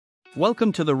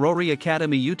Welcome to the Rory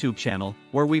Academy YouTube channel,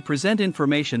 where we present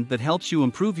information that helps you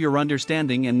improve your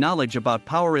understanding and knowledge about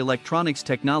power electronics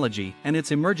technology and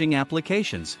its emerging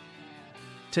applications.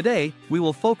 Today, we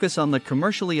will focus on the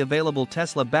commercially available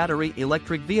Tesla battery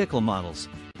electric vehicle models.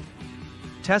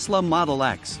 Tesla Model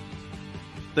X.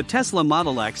 The Tesla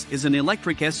Model X is an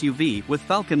electric SUV with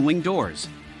Falcon Wing doors.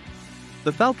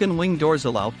 The Falcon Wing doors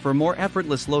allow for more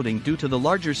effortless loading due to the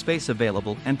larger space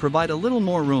available and provide a little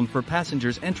more room for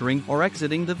passengers entering or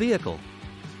exiting the vehicle.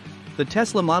 The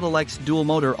Tesla Model X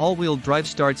dual-motor all-wheel drive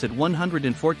starts at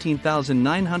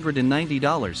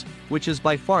 $114,990, which is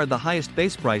by far the highest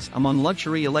base price among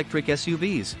luxury electric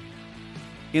SUVs.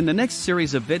 In the next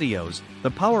series of videos,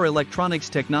 the power electronics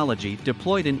technology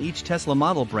deployed in each Tesla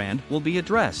model brand will be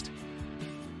addressed.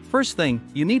 First thing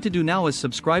you need to do now is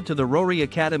subscribe to the Rory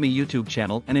Academy YouTube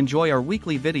channel and enjoy our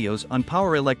weekly videos on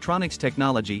power electronics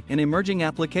technology in emerging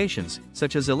applications,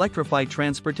 such as electrified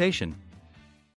transportation.